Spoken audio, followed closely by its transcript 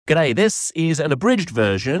G'day, this is an abridged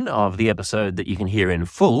version of the episode that you can hear in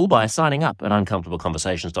full by signing up at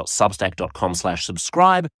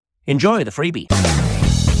uncomfortableconversations.substack.com/subscribe. Enjoy the freebie.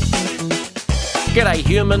 G'day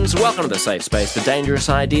humans, welcome to the safe space for dangerous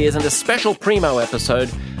ideas and a special primo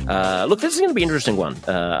episode. Look, this is going to be an interesting one.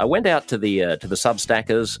 I went out to the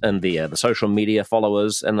Substackers and the social media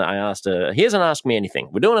followers, and I asked, here's an Ask Me Anything.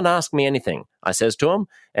 We're doing an Ask Me Anything, I says to them,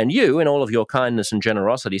 and you, in all of your kindness and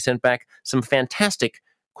generosity, sent back some fantastic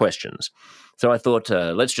questions. So I thought,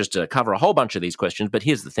 let's just cover a whole bunch of these questions, but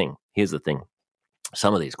here's the thing.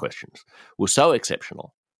 Some of these questions were so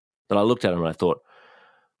exceptional that I looked at them and I thought,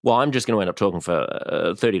 well, I'm just going to end up talking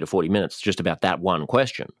for 30 to 40 minutes just about that one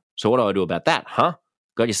question. So what do I do about that, huh?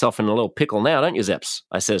 Got yourself in a little pickle now, don't you, Zeps?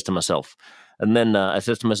 I says to myself. And then I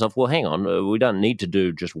says to myself, well, hang on, we don't need to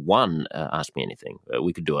do just one Ask Me Anything.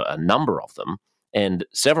 We could do a number of them, and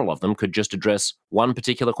several of them could just address one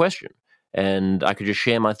particular question. And I could just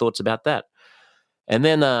share my thoughts about that. And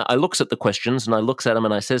then I looks at the questions, and I looks at them,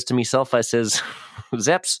 and I says to myself, I says,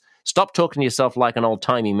 Zeps, stop talking to yourself like an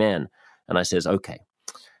old-timey man. And I says, okay.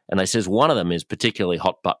 And I says, one of them is particularly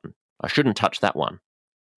hot button. I shouldn't touch that one.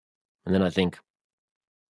 And then I think,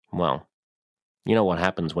 well, you know what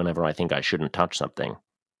happens whenever I think I shouldn't touch something?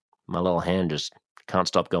 My little hand just can't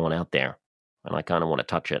stop going out there, and I kind of want to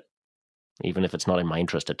touch it, even if it's not in my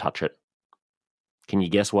interest to touch it. Can you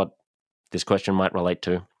guess what this question might relate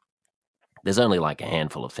to? There's only like a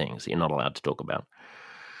handful of things you're not allowed to talk about.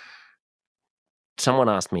 Someone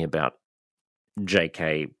asked me about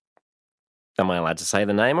J.K. Am I allowed to say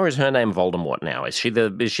the name, or is her name Voldemort now? Is she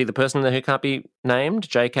the person who can't be named?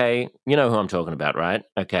 J.K., you know who I'm talking about, right?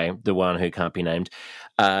 Okay, the one who can't be named.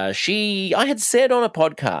 I had said on a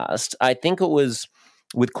podcast, I think it was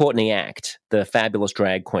with Courtney Act, the fabulous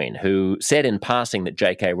drag queen, who said in passing that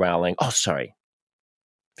J.K. Rowling,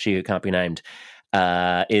 she who can't be named,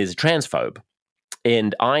 is transphobe.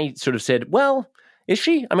 And I sort of said, well, is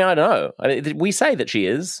she? I mean, I don't know. We say that she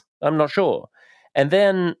is. I'm not sure. And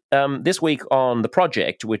then this week on The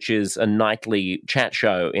Project, which is a nightly chat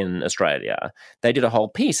show in Australia, they did a whole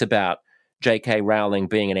piece about J.K. Rowling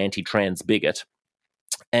being an anti-trans bigot.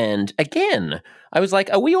 And again, I was like,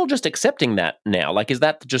 are we all just accepting that now? Like, is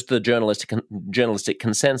that just the journalistic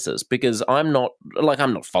consensus? Because I'm not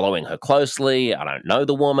following her closely. I don't know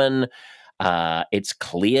the woman. It's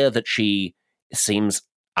clear that she seems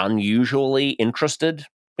unusually interested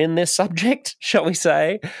in this subject, shall we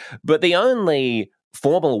say. But the only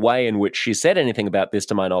formal way in which she said anything about this,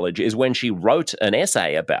 to my knowledge, is when she wrote an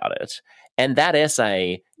essay about it. And that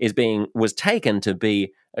essay was taken to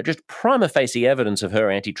be just prima facie evidence of her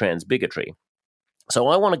anti-trans bigotry. So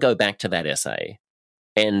I want to go back to that essay,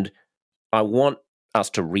 and I want us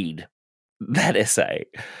to read that essay.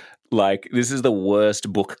 Like, this is the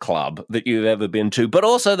worst book club that you've ever been to, but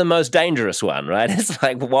also the most dangerous one, right? It's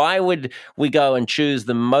like, why would we go and choose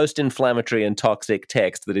the most inflammatory and toxic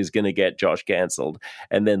text that is going to get Josh cancelled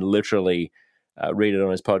and then literally read it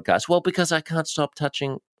on his podcast? Well, because I can't stop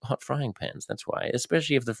touching hot frying pans. That's why,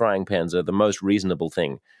 especially if the frying pans are the most reasonable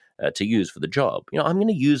thing to use for the job. You know, I'm going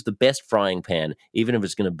to use the best frying pan, even if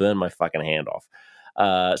it's going to burn my fucking hand off.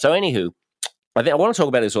 So anywho, I want to talk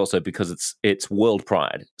about this also because it's World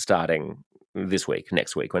Pride starting next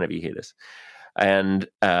week, whenever you hear this. And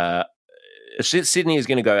Sydney is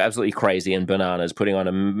going to go absolutely crazy and bananas, putting on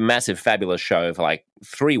a massive, fabulous show for like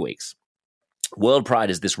 3 weeks. World Pride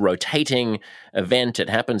is this rotating event. It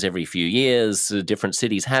happens every few years. Different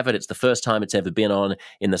cities have it. It's the first time it's ever been on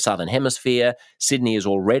in the Southern Hemisphere. Sydney is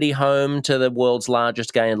already home to the world's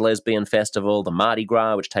largest gay and lesbian festival, the Mardi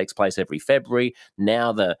Gras, which takes place every February.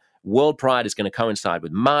 Now the World Pride is going to coincide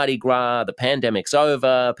with Mardi Gras. The pandemic's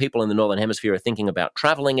over. People in the Northern Hemisphere are thinking about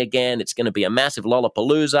traveling again. It's going to be a massive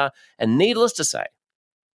Lollapalooza. And needless to say,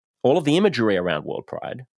 all of the imagery around World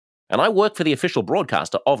Pride, and I work for the official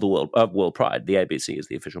broadcaster of World Pride. The ABC is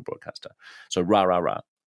the official broadcaster. So rah, rah, rah.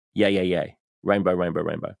 Yay, yay, yay. Rainbow, rainbow,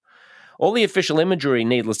 rainbow. All the official imagery,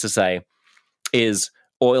 needless to say, is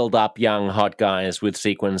oiled up young hot guys with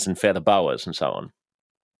sequins and feather boas and so on.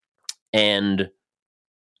 And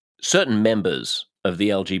certain members of the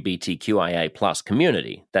LGBTQIA plus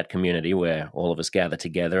community, that community where all of us gather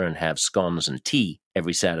together and have scones and tea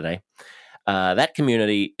every Saturday, that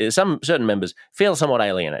community, some certain members feel somewhat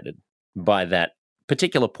alienated by that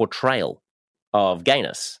particular portrayal of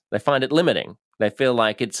gayness. They find it limiting. They feel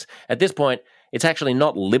like at this point, it's actually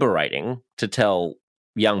not liberating to tell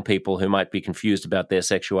young people who might be confused about their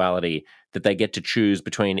sexuality that they get to choose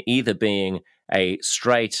between either being a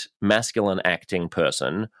straight, masculine acting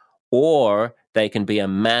person or they can be a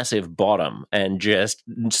massive bottom and just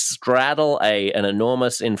straddle an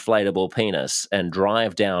enormous inflatable penis and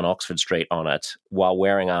drive down Oxford Street on it while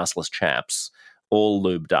wearing arseless chaps, all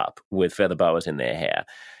lubed up with feather boas in their hair.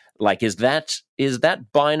 Like, is that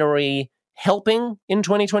binary helping in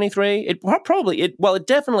 2023? It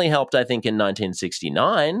definitely helped, I think, in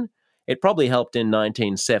 1969. It probably helped in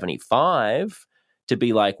 1975 to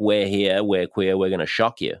be like, we're here, we're queer, we're going to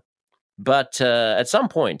shock you. But at some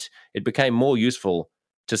point, it became more useful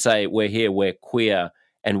to say, we're here, we're queer,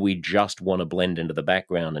 and we just want to blend into the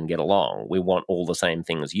background and get along. We want all the same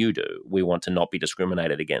things you do. We want to not be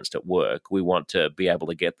discriminated against at work. We want to be able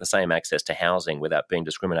to get the same access to housing without being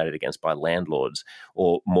discriminated against by landlords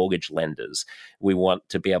or mortgage lenders. We want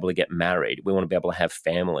to be able to get married. We want to be able to have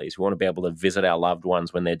families. We want to be able to visit our loved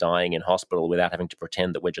ones when they're dying in hospital without having to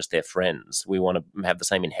pretend that we're just their friends. We want to have the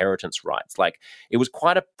same inheritance rights. Like, it was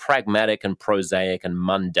quite a pragmatic and prosaic and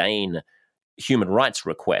mundane human rights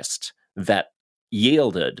request that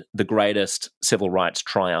yielded the greatest civil rights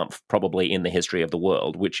triumph probably in the history of the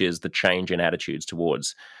world, which is the change in attitudes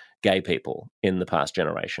towards gay people in the past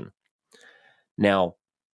generation. Now,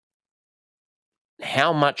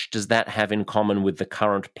 how much does that have in common with the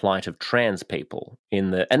current plight of trans people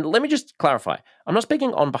and let me just clarify, I'm not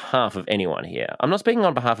speaking on behalf of anyone here. I'm not speaking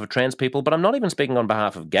on behalf of trans people, but I'm not even speaking on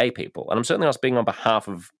behalf of gay people. And I'm certainly not speaking on behalf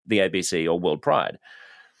of the ABC or World Pride.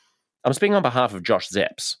 I'm speaking on behalf of Josh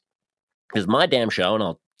Zepps. It's my damn show, and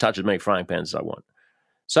I'll touch as many frying pans as I want.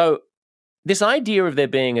 So this idea of there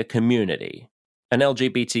being a community, an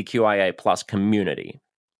LGBTQIA plus community,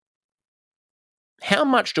 how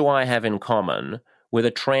much do I have in common with a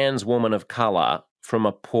trans woman of color from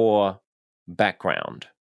a poor background?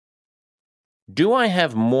 Do I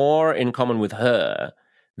have more in common with her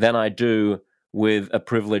than I do with a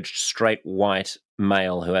privileged straight white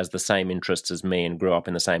male who has the same interests as me and grew up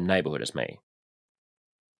in the same neighborhood as me?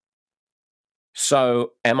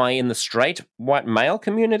 So am I in the straight white male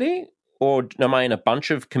community, or am I in a bunch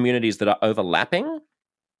of communities that are overlapping?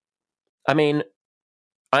 I mean,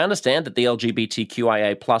 I understand that the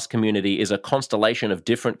LGBTQIA plus community is a constellation of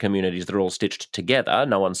different communities that are all stitched together.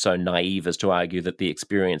 No one's so naive as to argue that the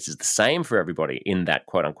experience is the same for everybody in that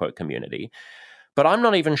quote-unquote community. But I'm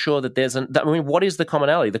not even sure that what is the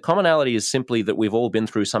commonality? The commonality is simply that we've all been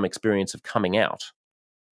through some experience of coming out,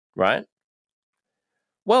 right?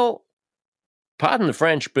 Well, pardon the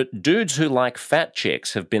French, but dudes who like fat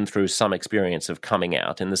chicks have been through some experience of coming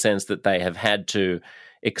out, in the sense that they have had to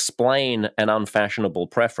explain an unfashionable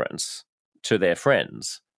preference to their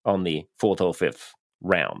friends on the fourth or fifth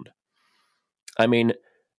round. I mean,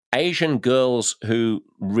 Asian girls who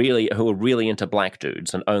are really into black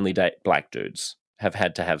dudes and only date black dudes have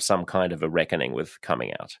had to have some kind of a reckoning with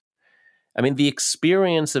coming out. I mean, the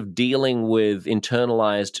experience of dealing with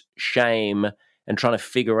internalized shame and trying to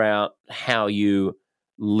figure out how you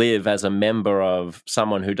live as a member of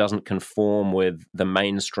someone who doesn't conform with the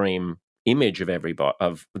mainstream image of everybody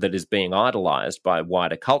that is being idolized by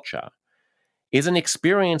wider culture is an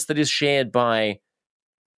experience that is shared by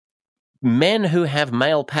men who have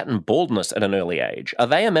male pattern baldness at an early age. Are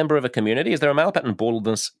they a member of a community? Is there a male pattern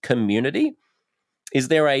baldness community? Is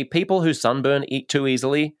there a people who sunburn too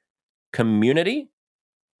easily community?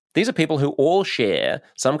 These are people who all share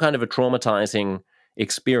some kind of a traumatizing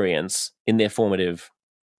experience in their formative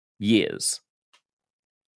years.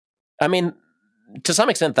 I mean, to some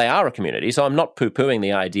extent, they are a community, so I'm not poo-pooing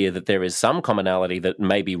the idea that there is some commonality that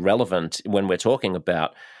may be relevant when we're talking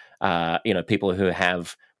about, people who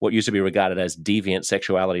have what used to be regarded as deviant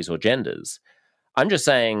sexualities or genders. I'm just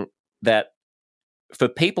saying that for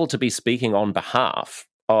people to be speaking on behalf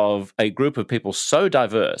of a group of people so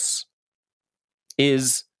diverse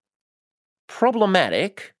is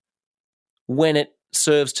problematic when it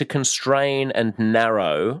serves to constrain and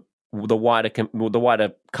narrow the wider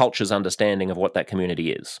culture's understanding of what that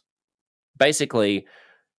community is. Basically,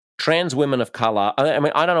 trans women of color, I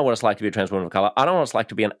mean, I don't know what it's like to be a trans woman of color. I don't know what it's like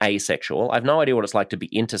to be an asexual. I have no idea what it's like to be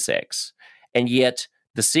intersex. And yet,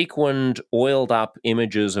 the sequined, oiled up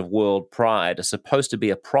images of World Pride are supposed to be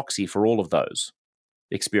a proxy for all of those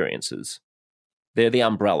experiences. They're the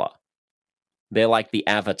umbrella. They're like the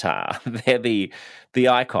avatar. They're the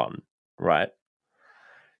icon, right?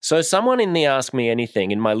 So someone in the Ask Me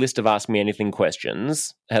Anything, in my list of Ask Me Anything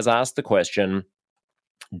questions, has asked the question,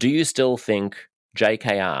 do you still think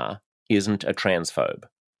JKR isn't a transphobe?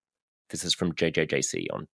 This is from JJJC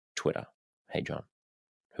on Twitter. Hey, John,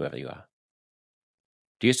 whoever you are.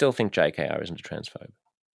 Do you still think JKR isn't a transphobe?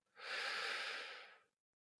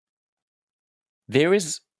 There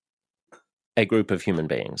is a group of human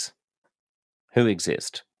beings who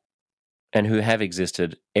exist and who have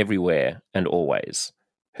existed everywhere and always,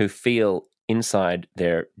 who feel inside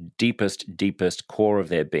their deepest, deepest core of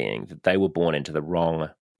their being that they were born into the wrong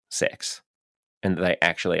sex and that they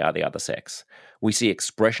actually are the other sex. We see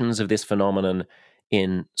expressions of this phenomenon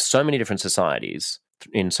in so many different societies,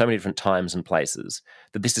 in so many different times and places,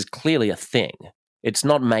 that this is clearly a thing. It's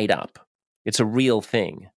not made up. It's a real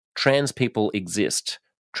thing. Trans people exist.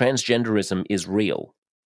 Transgenderism is real.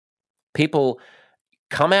 People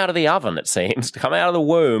come out of the oven, it seems, come out of the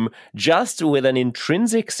womb just with an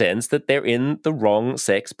intrinsic sense that they're in the wrong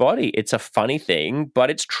sex body. It's a funny thing, but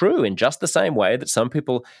it's true in just the same way that some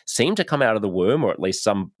people seem to come out of the womb, or at least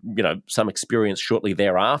some experience shortly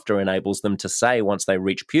thereafter enables them to say once they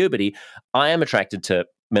reach puberty, I am attracted to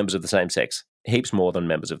members of the same sex heaps more than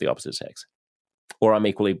members of the opposite sex, or I'm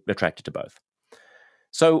equally attracted to both.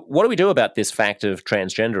 So what do we do about this fact of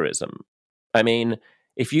transgenderism? I mean,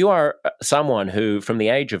 if you are someone who, from the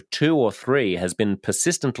age of 2 or 3, has been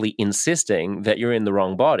persistently insisting that you're in the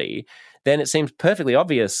wrong body, then it seems perfectly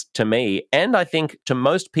obvious to me, and I think to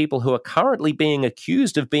most people who are currently being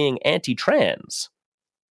accused of being anti-trans,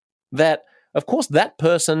 that, of course, that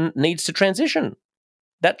person needs to transition.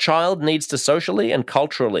 That child needs to socially and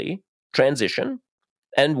culturally transition.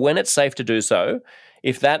 And when it's safe to do so,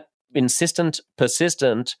 if that insistent,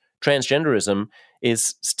 persistent transgenderism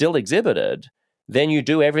is still exhibited, then you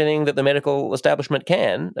do everything that the medical establishment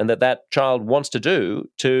can and that child wants to do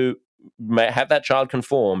to have that child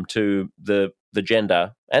conform to the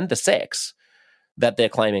gender and the sex that they're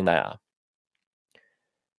claiming they are.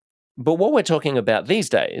 But what we're talking about these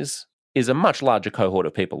days is a much larger cohort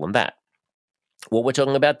of people than that. What we're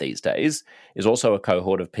talking about these days is also a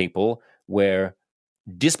cohort of people where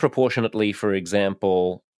disproportionately, for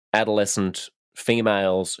example, adolescent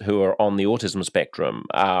females who are on the autism spectrum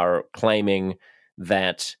are claiming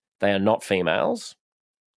that they are not females.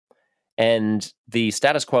 And the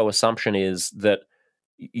status quo assumption is that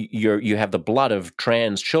you have the blood of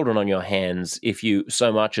trans children on your hands if you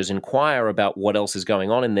so much as inquire about what else is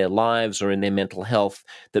going on in their lives or in their mental health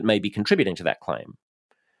that may be contributing to that claim.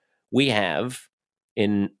 We have,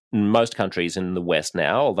 in most countries in the West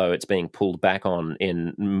now, although it's being pulled back on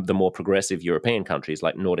in the more progressive European countries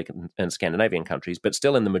like Nordic and Scandinavian countries, but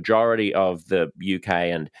still in the majority of the UK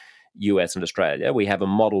and US and Australia, we have a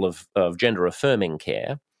model of gender-affirming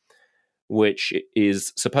care, which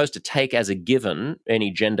is supposed to take as a given any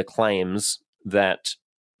gender claims that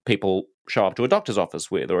people show up to a doctor's office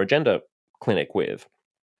with or a gender clinic with.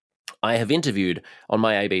 I have interviewed on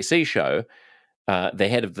my ABC show the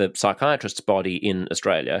head of the psychiatrist's body in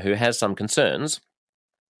Australia, who has some concerns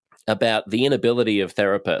about the inability of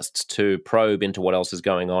therapists to probe into what else is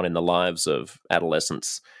going on in the lives of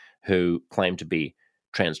adolescents who claim to be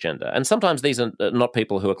transgender. And sometimes these are not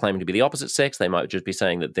people who are claiming to be the opposite sex. They might just be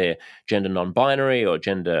saying that they're gender non-binary or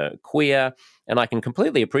gender queer. And I can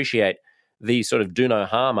completely appreciate the sort of do no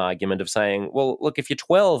harm argument of saying, well, look, if you're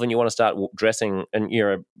 12 and you want to start dressing, and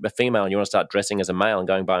you're a female and you want to start dressing as a male and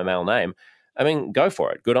going by a male name, I mean, go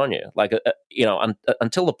for it. Good on you. Like,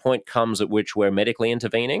 until the point comes at which we're medically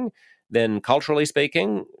intervening, then culturally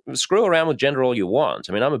speaking, screw around with gender all you want.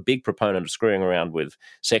 I mean, I'm a big proponent of screwing around with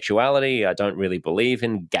sexuality. I don't really believe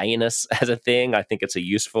in gayness as a thing. I think it's a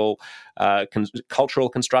useful cultural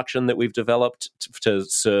construction that we've developed to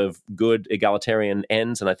serve good egalitarian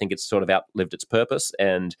ends, and I think it's sort of outlived its purpose.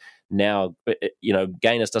 And now,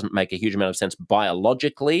 gayness doesn't make a huge amount of sense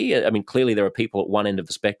biologically. I mean, clearly there are people at one end of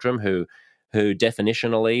the spectrum who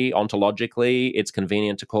definitionally, ontologically, it's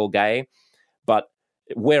convenient to call gay, but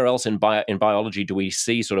where else in biology do we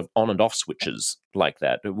see sort of on and off switches like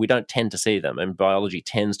that? We don't tend to see them, and biology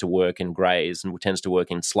tends to work in grays and tends to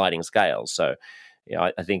work in sliding scales. So,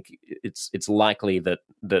 I think it's likely that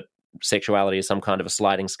sexuality is some kind of a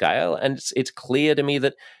sliding scale, and it's clear to me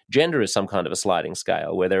that gender is some kind of a sliding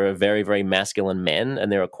scale, where there are very, very masculine men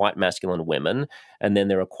and there are quite masculine women, and then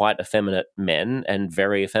there are quite effeminate men and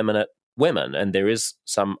very effeminate women, and there is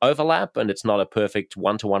some overlap, and it's not a perfect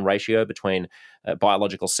one-to-one ratio between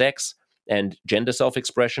biological sex and gender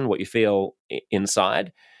self-expression, what you feel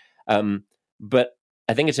inside. But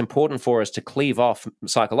I think it's important for us to cleave off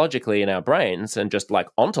psychologically in our brains and just like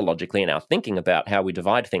ontologically in our thinking about how we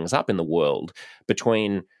divide things up in the world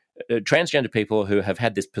between transgender people who have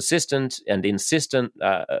had this persistent and insistent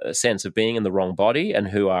sense of being in the wrong body and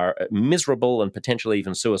who are miserable and potentially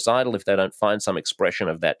even suicidal if they don't find some expression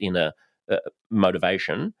of that inner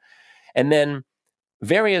motivation. And then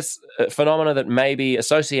various phenomena that may be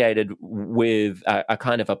associated with a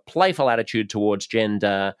kind of a playful attitude towards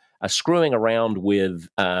gender, a screwing around with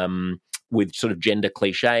sort of gender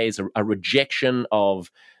cliches, a rejection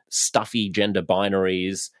of stuffy gender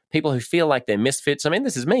binaries, people who feel like they're misfits. I mean,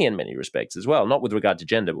 this is me in many respects as well, not with regard to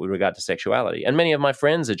gender, but with regard to sexuality. And many of my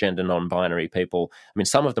friends are gender non-binary people. I mean,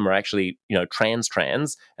 some of them are actually,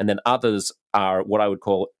 trans, and then others are what I would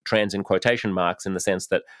call trans in quotation marks, in the sense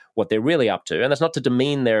that what they're really up to, and that's not to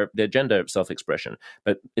demean their gender self-expression,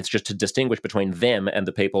 but it's just to distinguish between them and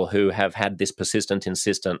the people who have had this persistent,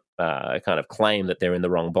 insistent kind of claim that they're in the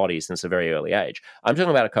wrong body since a very early age. I'm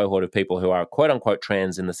talking about a cohort of people who are quote-unquote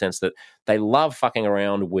trans in the sense that they love fucking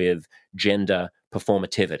around with gender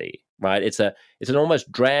performativity, right? It's an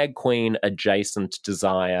almost drag queen adjacent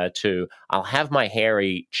desire to, I'll have my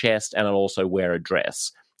hairy chest and I'll also wear a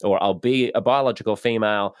dress. Or I'll be a biological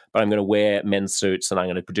female, but I'm going to wear men's suits and I'm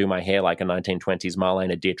going to do my hair like a 1920s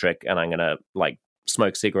Marlene Dietrich, and I'm going to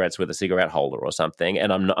smoke cigarettes with a cigarette holder or something,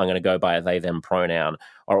 and I'm going to go by a they/them pronoun,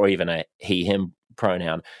 or even a he/him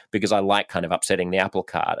pronoun, because I like kind of upsetting the apple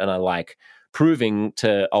cart, and I like proving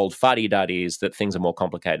to old fuddy-duddies that things are more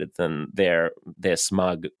complicated than their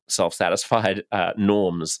smug, self-satisfied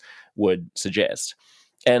norms would suggest.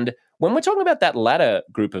 And when we're talking about that latter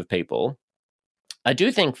group of people, I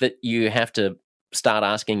do think that you have to start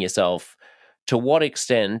asking yourself, to what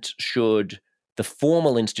extent should the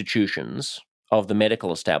formal institutions of the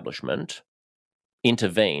medical establishment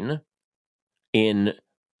intervene in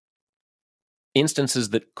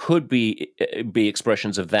instances that could be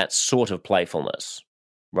expressions of that sort of playfulness,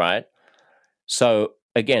 right? So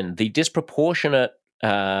again, the disproportionate,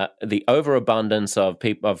 the overabundance of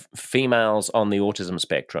females on the autism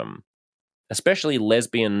spectrum, especially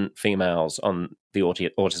lesbian females on the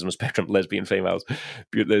autism spectrum, lesbian females.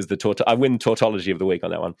 There's I win tautology of the week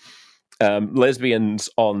on that one. Lesbians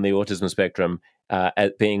on the autism spectrum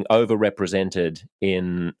being overrepresented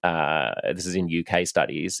in, this is in UK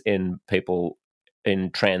studies, in people,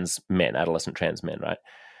 in trans men, adolescent trans men, right?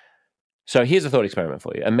 So here's a thought experiment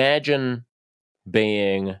for you. Imagine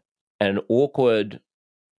being an awkward,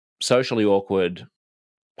 socially awkward,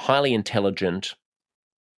 highly intelligent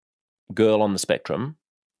girl on the spectrum,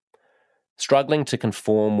 struggling to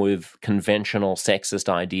conform with conventional sexist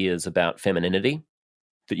ideas about femininity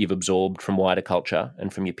that you've absorbed from wider culture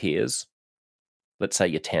and from your peers. Let's say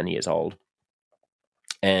you're 10 years old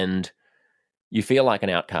and you feel like an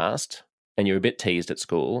outcast and you're a bit teased at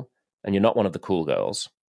school and you're not one of the cool girls.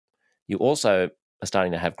 You also are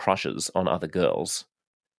starting to have crushes on other girls,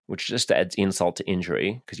 which just adds insult to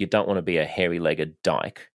injury because you don't want to be a hairy-legged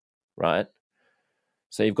dyke, right?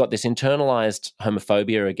 So you've got this internalized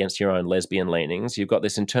homophobia against your own lesbian leanings. You've got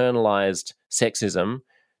this internalized sexism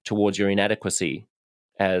towards your inadequacy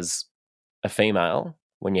as a female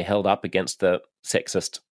when you're held up against the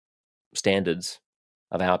sexist standards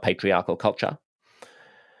of our patriarchal culture.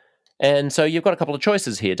 And so you've got a couple of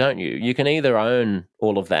choices here, don't you? You can either own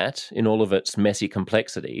all of that in all of its messy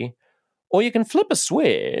complexity, or you can flip a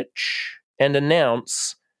switch and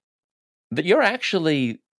announce that you're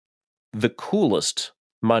actually the coolest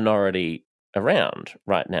minority around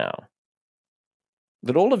right now.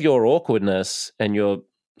 That all of your awkwardness and your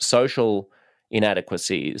social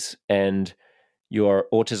inadequacies and your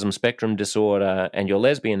autism spectrum disorder and your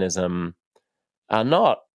lesbianism are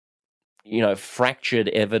not, fractured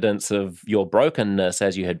evidence of your brokenness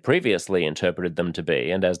as you had previously interpreted them to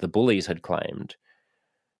be and as the bullies had claimed.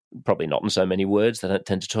 Probably not in so many words. They don't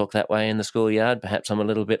tend to talk that way in the schoolyard. Perhaps I'm a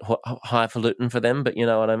little bit highfalutin for them, but you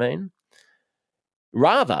know what I mean?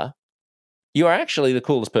 Rather, you are actually the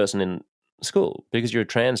coolest person in school because you're a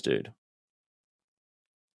trans dude.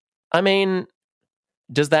 I mean,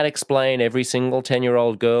 does that explain every single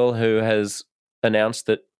 10-year-old girl who has announced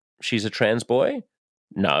that she's a trans boy?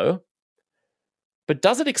 No. But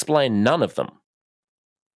does it explain none of them?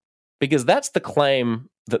 Because that's the claim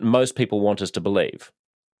that most people want us to believe.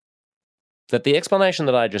 That the explanation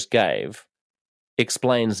that I just gave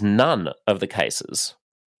explains none of the cases.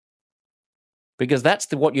 Because that's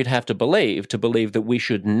what you'd have to believe that we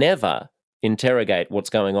should never interrogate what's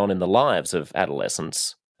going on in the lives of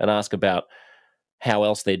adolescents and ask about how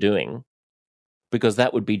else they're doing, because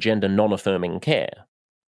that would be gender non-affirming care.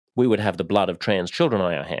 We would have the blood of trans children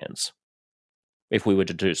on our hands if we were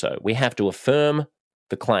to do so. We have to affirm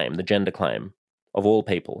the claim, the gender claim of all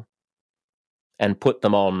people, and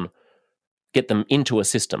get them into a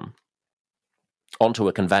system, onto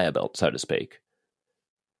a conveyor belt, so to speak,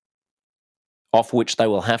 off which they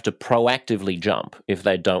will have to proactively jump if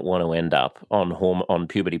they don't want to end up on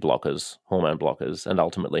puberty blockers, hormone blockers, and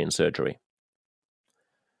ultimately in surgery.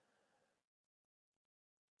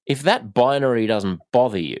 If that binary doesn't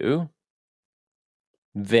bother you,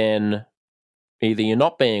 then either you're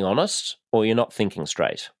not being honest or you're not thinking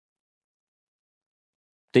straight.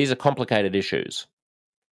 These are complicated issues.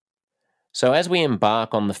 So as we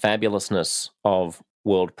embark on the fabulousness of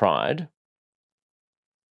World Pride,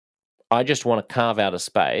 I just want to carve out a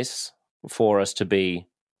space for us to be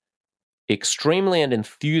extremely and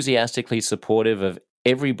enthusiastically supportive of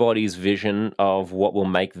everybody's vision of what will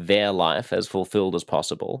make their life as fulfilled as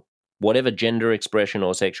possible, whatever gender expression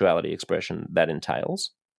or sexuality expression that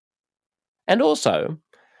entails. And also,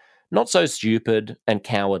 not so stupid and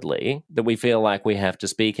cowardly that we feel like we have to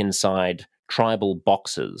speak inside tribal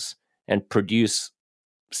boxes and produce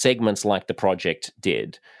segments like The Project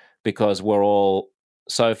did, because we're all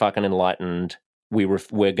so fucking enlightened, we're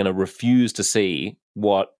going to refuse to see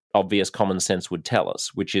what obvious common sense would tell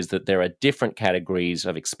us, which is that there are different categories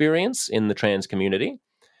of experience in the trans community,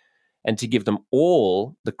 and to give them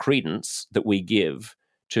all the credence that we give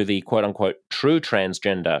to the quote-unquote true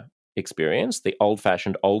transgender experience, the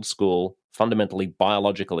old-fashioned, old-school, fundamentally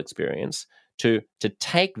biological experience, to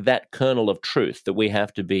take that kernel of truth that we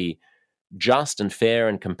have to be just and fair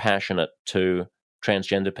and compassionate to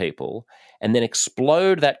transgender people, and then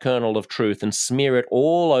explode that kernel of truth and smear it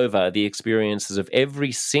all over the experiences of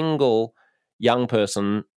every single young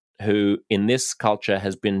person who in this culture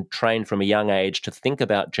has been trained from a young age to think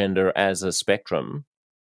about gender as a spectrum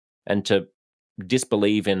and to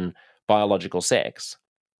disbelieve in biological sex.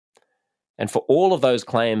 And for all of those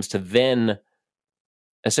claims to then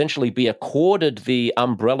essentially be accorded the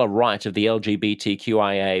umbrella right of the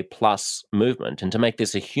LGBTQIA plus movement, and to make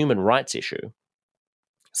this a human rights issue,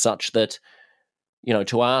 such that,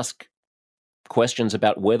 to ask questions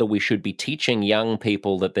about whether we should be teaching young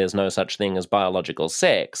people that there's no such thing as biological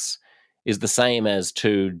sex is the same as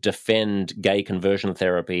to defend gay conversion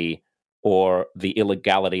therapy or the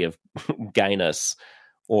illegality of gayness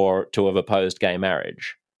or to have opposed gay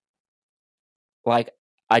marriage.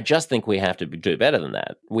 I just think we have to do better than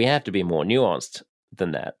that. We have to be more nuanced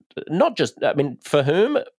than that. Not just, for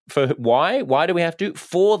whom? For why? Why do we have to?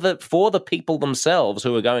 For the people themselves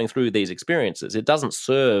who are going through these experiences. It doesn't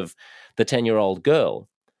serve the 10-year-old girl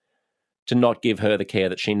to not give her the care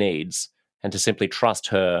that she needs and to simply trust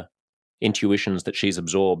her intuitions that she's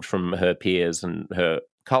absorbed from her peers and her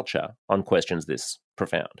culture on questions this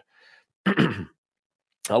profound.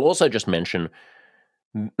 I'll also just mention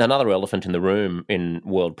another elephant in the room in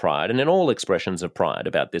World Pride and in all expressions of pride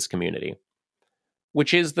about this community,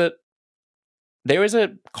 which is that there is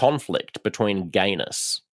a conflict between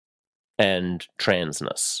gayness and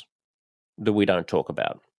transness that we don't talk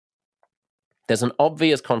about. There's an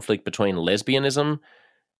obvious conflict between lesbianism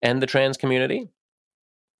and the trans community.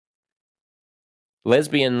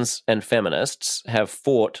 Lesbians and feminists have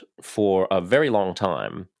fought for a very long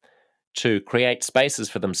time to create spaces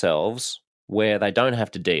for themselves where they don't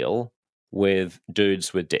have to deal with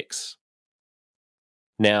dudes with dicks.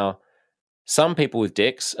 Now, some people with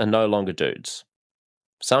dicks are no longer dudes.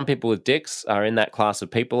 Some people with dicks are in that class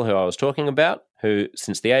of people who I was talking about, who,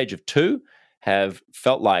 since the age of 2, have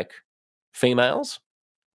felt like females,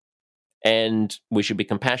 and we should be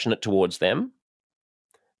compassionate towards them.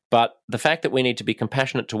 But the fact that we need to be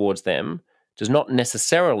compassionate towards them does not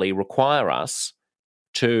necessarily require us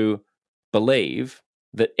to believe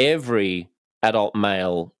that every adult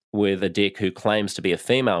male with a dick who claims to be a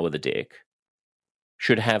female with a dick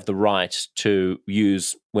should have the right to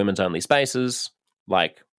use women's only spaces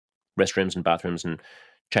like restrooms and bathrooms and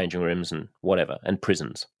changing rooms and whatever, and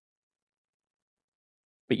prisons.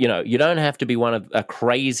 But, you don't have to be one of a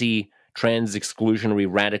crazy trans exclusionary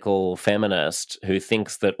radical feminist who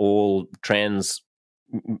thinks that all trans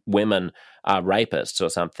women are rapists or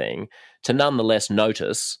something to nonetheless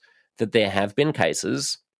notice that there have been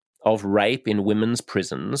cases of rape in women's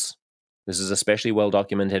prisons. This is especially well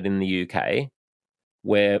documented in the UK,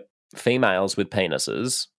 where females with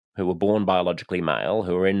penises who were born biologically male,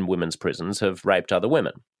 who are in women's prisons, have raped other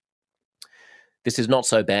women. This is not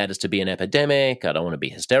so bad as to be an epidemic. I don't want to be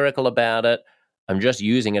hysterical about it. I'm just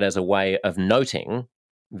using it as a way of noting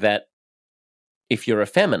that if you're a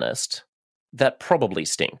feminist, that probably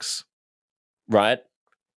stinks, right?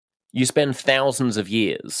 You spend thousands of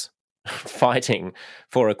years fighting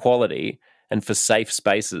for equality and for safe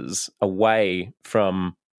spaces away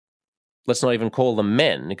from, let's not even call them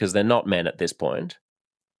men, because they're not men at this point,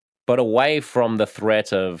 but away from the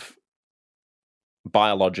threat of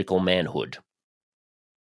biological manhood,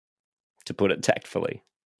 to put it tactfully.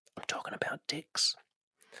 I'm talking about dicks.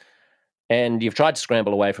 And you've tried to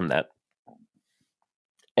scramble away from that.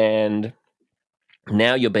 And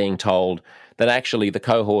now you're being told that actually the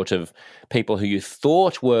cohort of people who you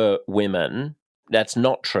thought were women, that's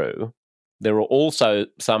not true. There are also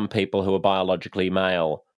some people who are biologically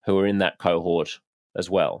male who are in that cohort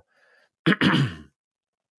as well.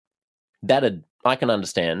 That'd I can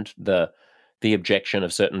understand the objection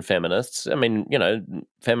of certain feminists. I mean,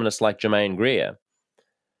 feminists like Germaine Greer,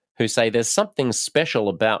 who say there's something special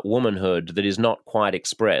about womanhood that is not quite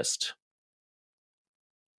expressed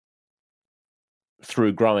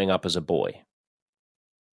through growing up as a boy.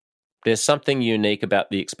 There's something unique about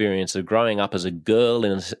the experience of growing up as a girl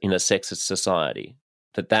in a sexist society.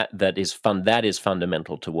 That is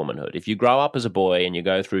fundamental to womanhood. If you grow up as a boy and you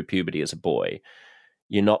go through puberty as a boy,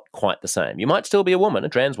 you're not quite the same. You might still be a woman, a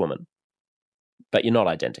trans woman, but you're not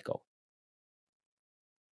identical.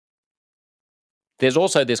 There's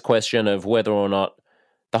also this question of whether or not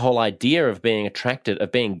the whole idea of being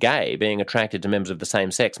gay, being attracted to members of the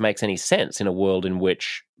same sex makes any sense in a world in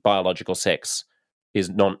which biological sex is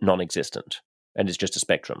non-existent and is just a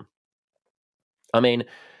spectrum. I mean,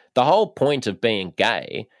 the whole point of being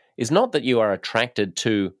gay is not that you are attracted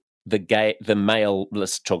to the male.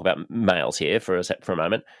 Let's talk about males here for a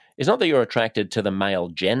moment. It's not that you're attracted to the male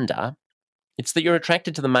gender. It's that you're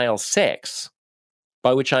attracted to the male sex,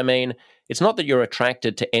 by which I mean it's not that you're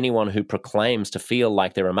attracted to anyone who proclaims to feel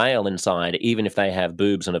like they're a male inside, even if they have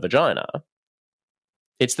boobs and a vagina.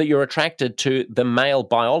 It's that you're attracted to the male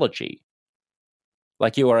biology.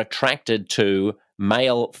 Like you are attracted to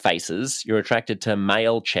male faces, you're attracted to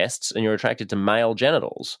male chests, and you're attracted to male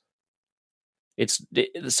genitals.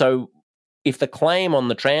 So if the claim on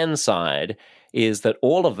the trans side is that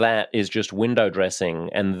all of that is just window dressing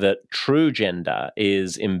and that true gender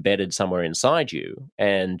is embedded somewhere inside you,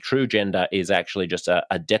 and true gender is actually just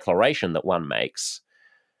a declaration that one makes,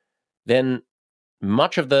 then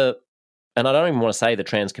much of and I don't even want to say the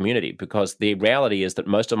trans community, because the reality is that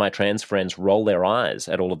most of my trans friends roll their eyes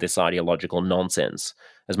at all of this ideological nonsense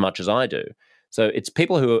as much as I do. So it's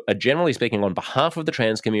people who are generally speaking on behalf of the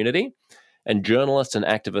trans community, and journalists and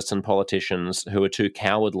activists and politicians who are too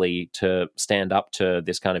cowardly to stand up to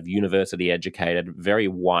this kind of university-educated, very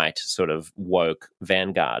white, sort of woke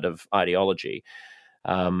vanguard of ideology.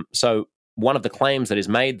 So one of the claims that is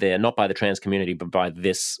made there, not by the trans community, but by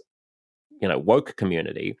this, woke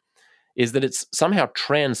community, is that it's somehow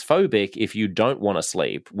transphobic if you don't want to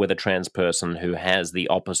sleep with a trans person who has the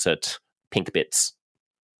opposite pink bits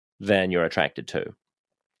than you're attracted to.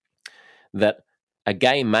 That a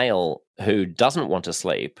gay male who doesn't want to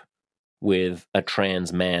sleep with a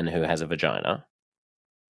trans man who has a vagina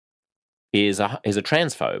is a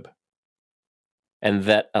transphobe. And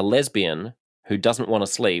that a lesbian who doesn't want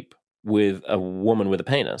to sleep with a woman with a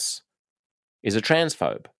penis is a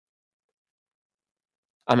transphobe.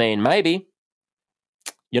 I mean, maybe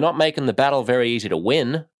you're not making the battle very easy to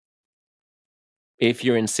win if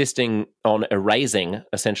you're insisting on erasing,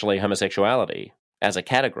 essentially, homosexuality as a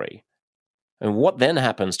category. And what then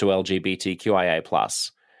happens to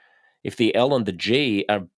LGBTQIA+, if the L and the G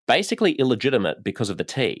are basically illegitimate because of the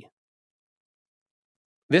T?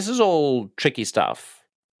 This is all tricky stuff.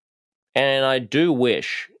 And I do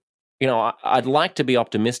wish, I'd like to be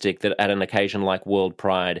optimistic that at an occasion like World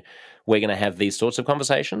Pride, we're going to have these sorts of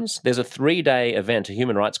conversations. There's a 3-day event, a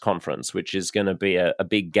human rights conference, which is going to be a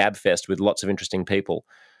big gab fest with lots of interesting people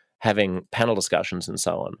having panel discussions and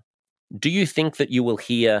so on. Do you think that you will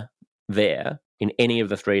hear there in any of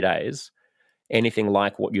the 3 days anything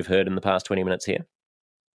like what you've heard in the past 20 minutes here?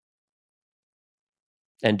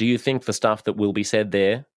 And do you think the stuff that will be said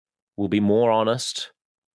there will be more honest,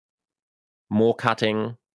 more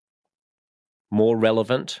cutting, more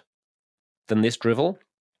relevant than this drivel?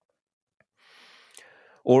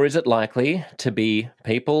 Or is it likely to be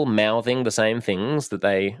people mouthing the same things that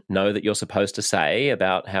they know that you're supposed to say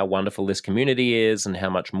about how wonderful this community is and how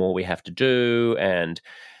much more we have to do, and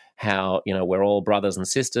how, we're all brothers and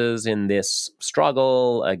sisters in this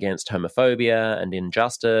struggle against homophobia and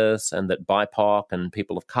injustice, and that BIPOC and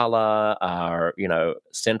people of color are,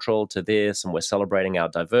 central to this, and we're celebrating our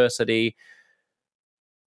diversity?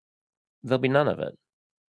 There'll be none of it.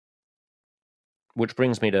 Which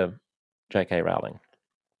brings me to J.K. Rowling.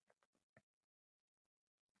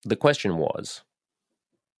 The question was,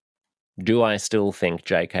 do I still think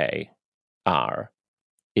J.K.R.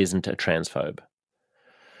 isn't a transphobe?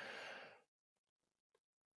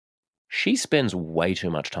 She spends way too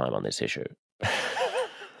much time on this issue.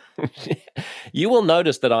 You will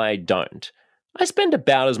notice that I don't. I spend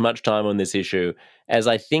about as much time on this issue as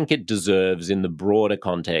I think it deserves in the broader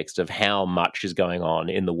context of how much is going on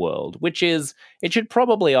in the world, which is, it should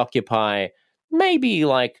probably occupy maybe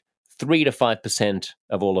like 3 to 5%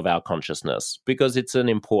 of all of our consciousness, because it's an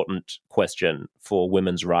important question for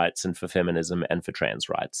women's rights and for feminism and for trans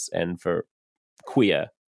rights and for queer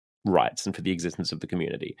rights and for the existence of the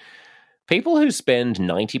community. People who spend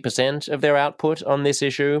 90% of their output on this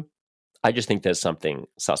issue, I just think there's something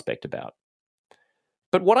suspect about.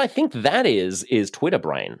 But what I think that is Twitter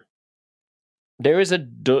brain. There is a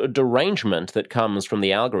derangement that comes from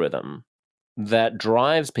the algorithm that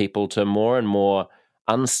drives people to more and more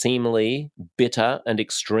unseemly, bitter, and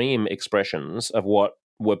extreme expressions of what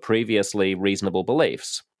were previously reasonable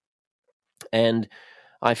beliefs. And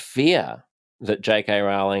I fear that J.K.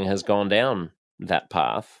 Rowling has gone down that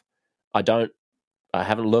path. I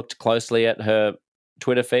haven't looked closely at her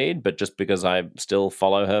Twitter feed, but just because I still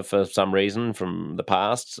follow her for some reason from the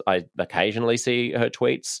past, I occasionally see her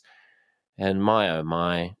tweets. And my, oh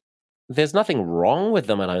my, there's nothing wrong with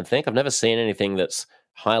them, I don't think. I've never seen anything that's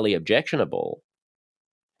highly objectionable.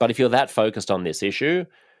 But if you're that focused on this issue,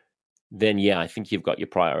 then yeah, I think you've got your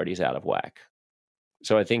priorities out of whack.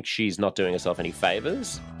 So I think she's not doing herself any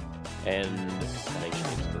favors. And I think